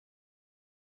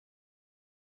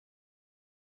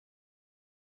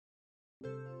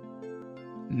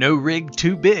No rig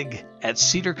too big at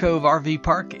Cedar Cove RV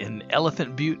Park in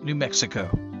Elephant Butte, New Mexico.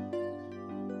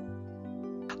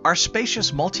 Our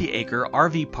spacious multi-acre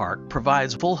RV park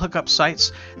provides full hookup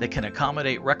sites that can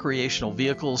accommodate recreational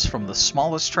vehicles from the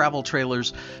smallest travel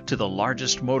trailers to the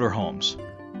largest motorhomes.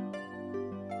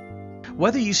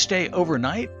 Whether you stay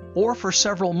overnight or for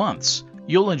several months,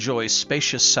 you'll enjoy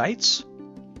spacious sites,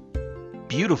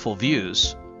 beautiful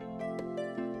views,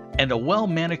 and a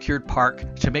well-manicured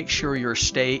park to make sure your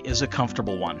stay is a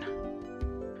comfortable one.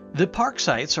 The park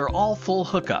sites are all full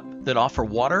hookup that offer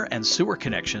water and sewer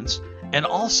connections, and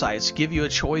all sites give you a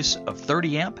choice of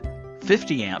 30 amp,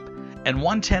 50 amp, and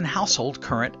 110 household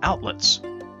current outlets.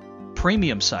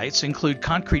 Premium sites include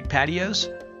concrete patios,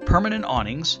 permanent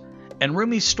awnings, and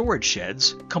roomy storage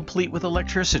sheds complete with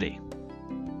electricity.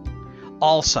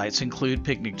 All sites include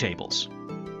picnic tables.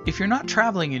 If you're not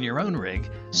traveling in your own rig,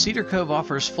 Cedar Cove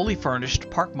offers fully furnished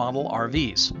park model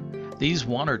RVs. These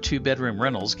 1 or 2 bedroom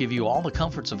rentals give you all the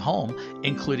comforts of home,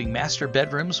 including master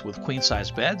bedrooms with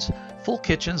queen-size beds, full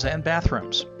kitchens, and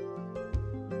bathrooms.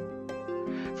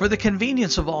 For the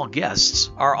convenience of all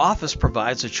guests, our office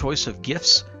provides a choice of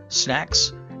gifts,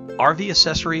 snacks, RV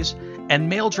accessories, and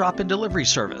mail drop and delivery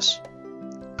service.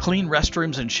 Clean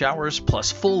restrooms and showers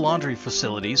plus full laundry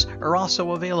facilities are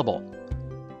also available.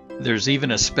 There's even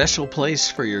a special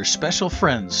place for your special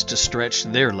friends to stretch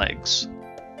their legs.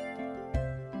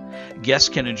 Guests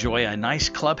can enjoy a nice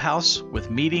clubhouse with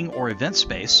meeting or event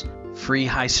space, free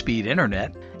high-speed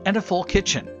internet, and a full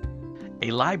kitchen.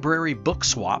 A library book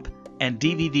swap and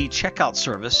DVD checkout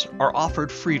service are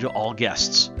offered free to all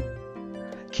guests.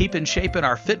 Keep in shape in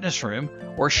our fitness room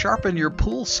or sharpen your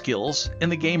pool skills in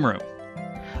the game room.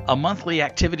 A monthly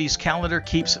activities calendar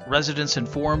keeps residents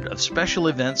informed of special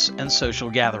events and social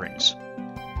gatherings.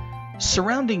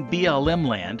 Surrounding BLM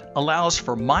land allows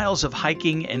for miles of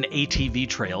hiking and ATV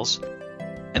trails,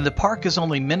 and the park is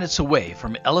only minutes away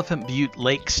from Elephant Butte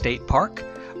Lake State Park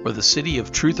or the City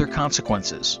of Truth or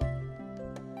Consequences.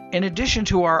 In addition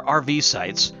to our RV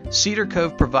sites, Cedar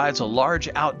Cove provides a large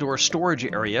outdoor storage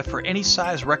area for any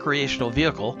size recreational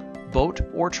vehicle, boat,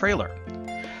 or trailer.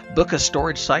 Book a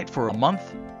storage site for a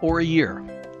month or a year.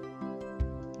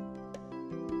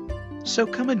 So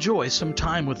come enjoy some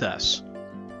time with us.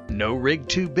 No rig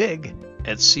too big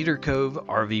at Cedar Cove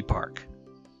RV Park.